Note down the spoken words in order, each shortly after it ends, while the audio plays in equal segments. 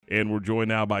and we're joined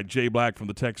now by Jay Black from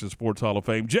the Texas Sports Hall of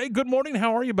Fame. Jay, good morning.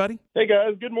 How are you, buddy? Hey,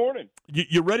 guys. Good morning.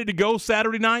 You ready to go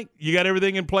Saturday night? You got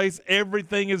everything in place?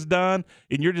 Everything is done,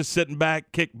 and you're just sitting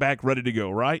back, kick back, ready to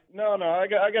go, right? No. I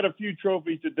got a few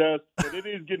trophies to dust, but it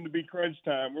is getting to be crunch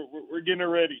time. We're getting it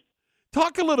ready.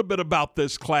 Talk a little bit about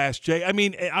this class, Jay. I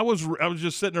mean, I was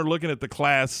just sitting there looking at the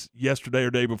class yesterday or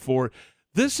day before.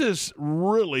 This is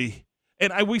really,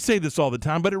 and we say this all the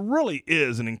time, but it really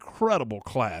is an incredible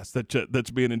class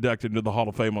that's being inducted into the Hall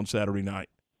of Fame on Saturday night.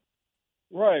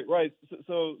 Right.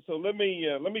 So let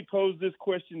me pose this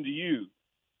question to you.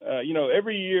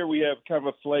 Every year we have kind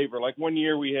of a flavor. Like one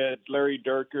year we had Larry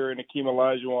Durker and Akeem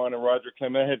Olajuwon and Roger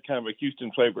Clement. That had kind of a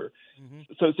Houston flavor.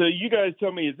 Mm-hmm. So you guys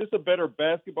tell me, is this a better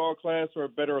basketball class or a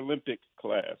better Olympic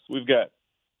class? We've got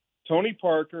Tony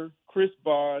Parker, Chris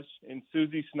Bosh, and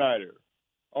Suzie Snider.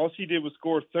 All she did was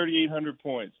score 3,800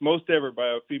 points, most ever by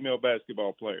a female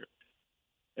basketball player.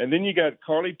 And then you got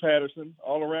Carly Patterson,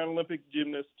 all-around Olympic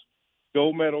gymnast,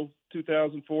 gold medal,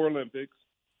 2004 Olympics.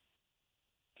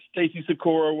 Stacy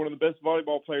Sikora, one of the best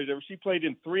volleyball players ever. She played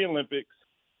in 3 Olympics.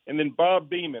 And then Bob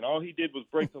Beamon, all he did was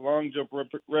break the long jump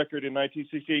record in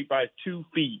 1968 by 2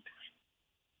 feet.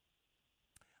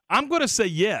 I'm going to say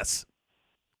yes.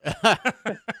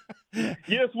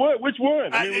 Yes, what? Which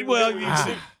one? I'm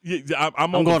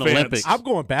on going the fence. Olympics. I'm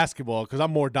going basketball because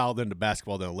I'm more dialed into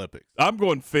basketball than Olympics. I'm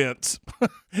going fence.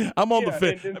 I'm on the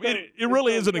fence. It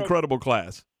really is an incredible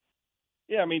class.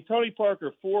 Yeah, I mean, Tony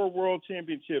Parker, 4 world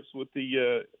championships with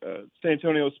the San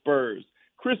Antonio Spurs.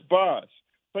 Chris Bosh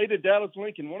played at Dallas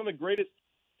Lincoln, one of the greatest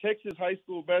Texas high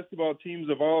school basketball teams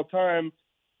of all time.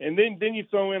 And then you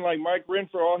throw in like Mike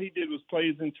Renfro. All he did was play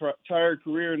his entire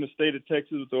career in the state of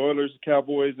Texas with the Oilers, the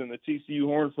Cowboys, and the TCU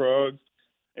Horned Frogs.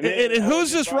 And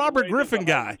who's this Robert Griffin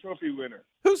guy? Trophy winner.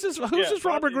 Who's this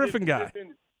Robert Griffin guy?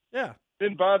 Yeah.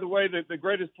 Then, by the way, the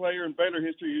greatest player in Baylor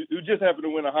history who just happened to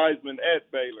win a Heisman at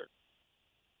Baylor.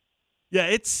 Yeah,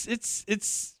 it's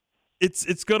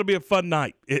going to be a fun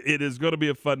night. It is going to be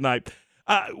a fun night.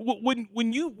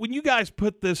 When you guys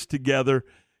put this together,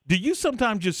 do you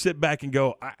sometimes just sit back and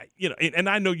go, and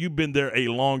I know you've been there a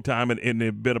long time and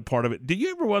have been a part of it. Do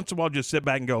you ever once in a while just sit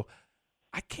back and go,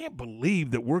 I can't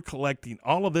believe that we're collecting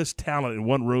all of this talent in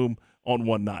one room on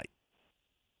one night?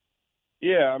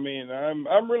 Yeah, I mean,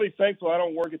 I'm really thankful I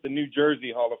don't work at the New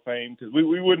Jersey Hall of Fame because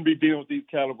we wouldn't be dealing with these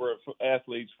caliber of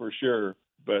athletes for sure.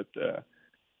 But,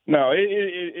 no, it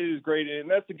is great. And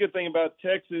that's the good thing about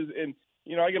Texas. And,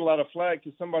 I get a lot of flack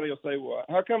because somebody will say, well,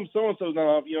 how come so-and-so's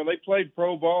not, they played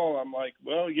pro ball. I'm like,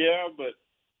 well, yeah, but,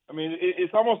 I mean,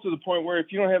 it's almost to the point where if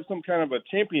you don't have some kind of a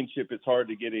championship, it's hard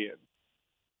to get in.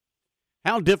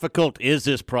 How difficult is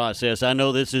this process? I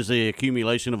know this is the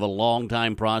accumulation of a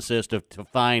long-time process to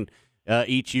find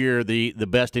each year the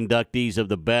best inductees of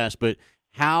the best, but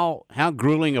how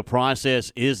grueling a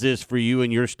process is this for you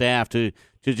and your staff to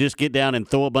just get down and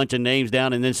throw a bunch of names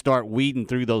down and then start weeding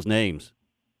through those names?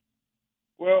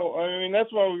 Well, I mean,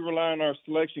 that's why we rely on our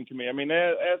selection committee. I mean,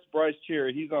 ask Bryce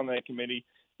Cherry. He's on that committee.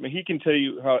 I mean, he can tell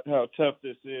you how tough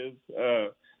this is.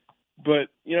 But,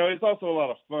 it's also a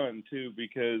lot of fun, too,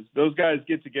 because those guys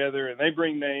get together and they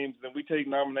bring names, and we take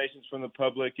nominations from the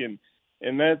public, and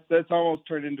that's almost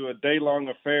turned into a day-long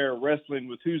affair wrestling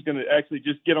with who's going to actually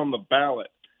just get on the ballot.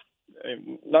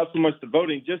 And not so much the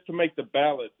voting, just to make the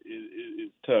ballot is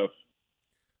tough.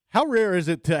 How rare is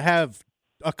it to have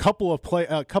a couple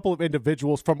of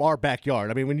individuals from our backyard?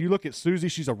 I mean, when you look at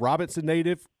Suzie, she's a Robinson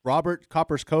native. Robert,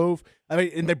 Coppers Cove. I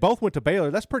mean, and they both went to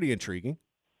Baylor. That's pretty intriguing.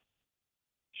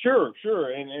 Sure,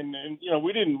 and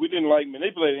we didn't like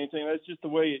manipulate anything. That's just the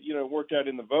way it worked out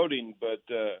in the voting. But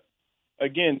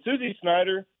again, Suzie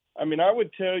Snider. I mean, I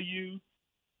would tell you,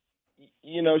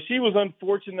 she was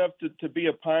unfortunate enough to be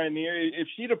a pioneer. If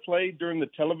she'd have played during the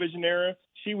television era,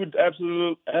 she would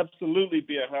absolutely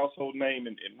be a household name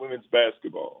in women's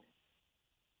basketball.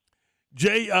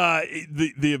 Jay,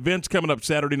 the event's coming up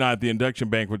Saturday night. The induction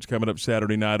banquet's coming up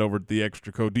Saturday night over at the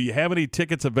Extra Code. Do you have any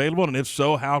tickets available? And if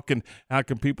so, how can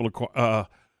people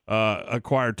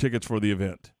acquire tickets for the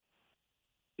event?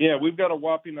 Yeah, we've got a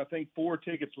whopping, I think, 4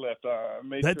 tickets left. I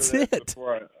made That's sure it.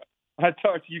 Before I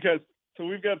talked to you guys. So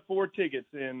we've got 4 tickets,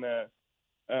 and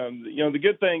the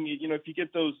good thing, if you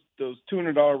get those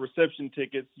 $200 reception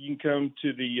tickets, you can come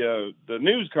to the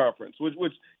news conference.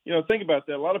 Which think about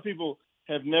that. A lot of people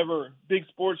have never, big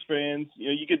sports fans.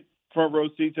 You get front row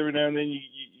seats every now and then. You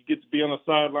get to be on the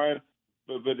sideline,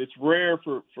 but it's rare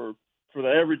for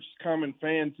the average common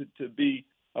fan to be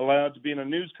allowed to be in a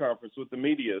news conference with the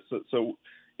media. So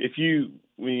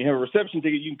when you have a reception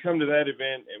ticket, you can come to that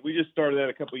event. And we just started that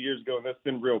a couple of years ago, and that's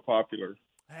been real popular.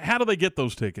 How do they get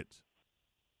those tickets?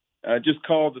 just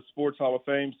call the Sports Hall of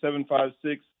Fame,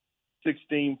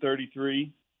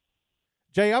 756-1633.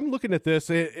 Jay, I'm looking at this,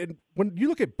 and when you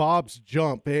look at Bob's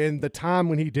jump and the time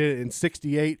when he did it in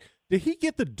 '68, did he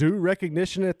get the due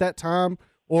recognition at that time,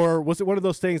 or was it one of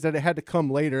those things that it had to come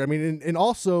later? I mean, and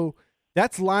also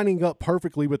that's lining up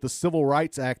perfectly with the Civil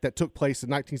Rights Act that took place in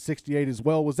 1968 as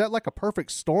well. Was that like a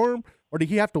perfect storm, or did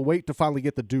he have to wait to finally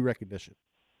get the due recognition?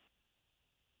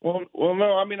 Well,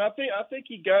 no. I mean, I think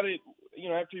he got it,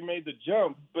 after he made the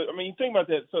jump. But I mean, you think about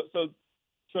that.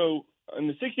 So in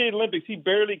the '68 Olympics, he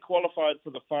barely qualified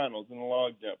for the finals in the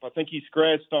log jump. I think he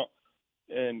scratched on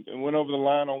and went over the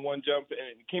line on one jump,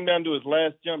 and it came down to his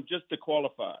last jump just to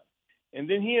qualify. And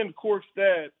then he uncorks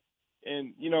that.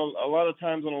 And, a lot of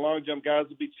times on a long jump, guys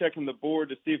will be checking the board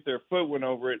to see if their foot went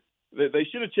over it. They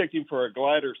should have checked him for a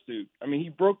glider suit. I mean, he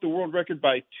broke the world record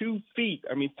by 2 feet.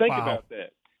 I mean, think about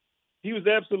that. He was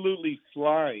absolutely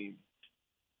flying.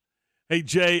 Hey,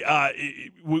 Jay,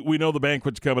 we know the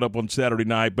banquet's coming up on Saturday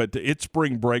night, but it's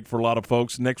spring break for a lot of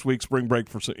folks. Next week, spring break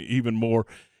for even more.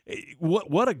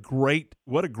 What a great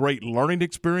learning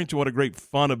experience! What a great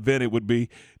fun event it would be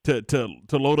to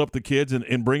load up the kids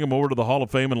and bring them over to the Hall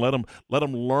of Fame and let them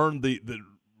learn the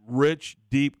rich,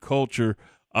 deep culture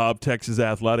of Texas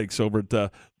athletics over at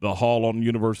the Hall on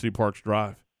University Parks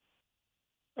Drive.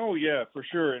 Oh yeah, for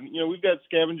sure. And we've got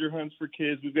scavenger hunts for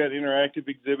kids. We've got interactive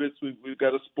exhibits. We've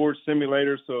got a sports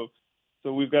simulator. So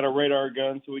we've got a radar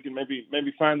gun, so we can maybe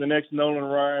find the next Nolan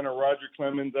Ryan or Roger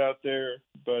Clemens out there.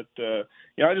 But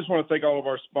I just want to thank all of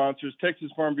our sponsors.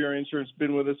 Texas Farm Bureau Insurance has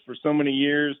been with us for so many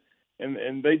years,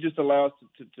 and they just allow us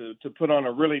to put on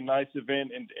a really nice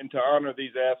event and to honor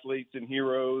these athletes and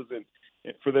heroes and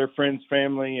for their friends,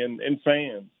 family, and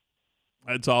fans.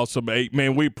 That's awesome, hey,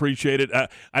 man. We appreciate it.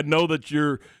 I know that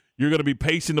you're going to be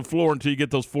pacing the floor until you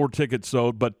get those 4 tickets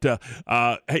sold, but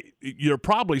hey, you're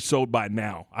probably sold by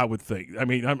now, I would think. I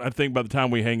mean, I think by the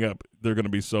time we hang up, they're going to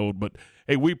be sold. But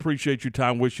hey, we appreciate your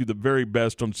time. Wish you the very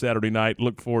best on Saturday night.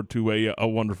 Look forward to a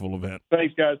wonderful event.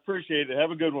 Thanks, guys. Appreciate it.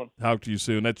 Have a good one. Talk to you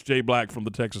soon. That's Jay Black from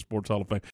the Texas Sports Hall of Fame.